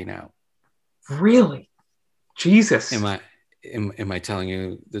cocaine out. Really? Jesus. Am I telling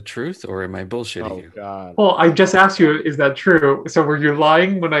you the truth, or am I bullshitting you? God. Well, I just asked you, is that true? So were you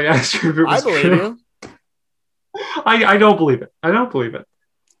lying when I asked you if it was true? I believe you. I don't believe it. I don't believe it.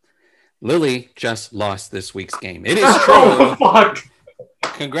 Lily just lost this week's game. It is true. Oh, fuck.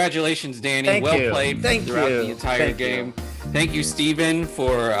 Congratulations, Danny. Well played throughout the entire game. Thank you, Steven,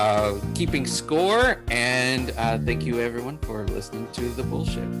 for keeping score. And thank you, everyone, for listening to the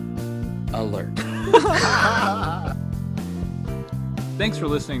Bullshit Alert. Thanks for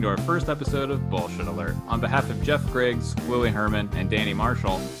listening to our first episode of Bullshit Alert. On behalf of Jeff Griggs, Willie Herman, and Danny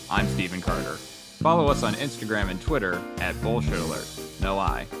Marshall, I'm Stephen Carter. Follow us on Instagram and Twitter at Bullshit Alert. No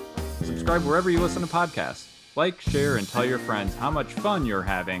I. Subscribe wherever you listen to podcasts. Like, share, and tell your friends how much fun you're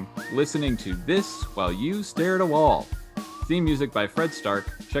having listening to this while you stare at a wall. Theme music by Fred Stark.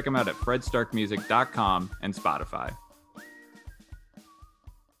 Check him out at fredstarkmusic.com and Spotify.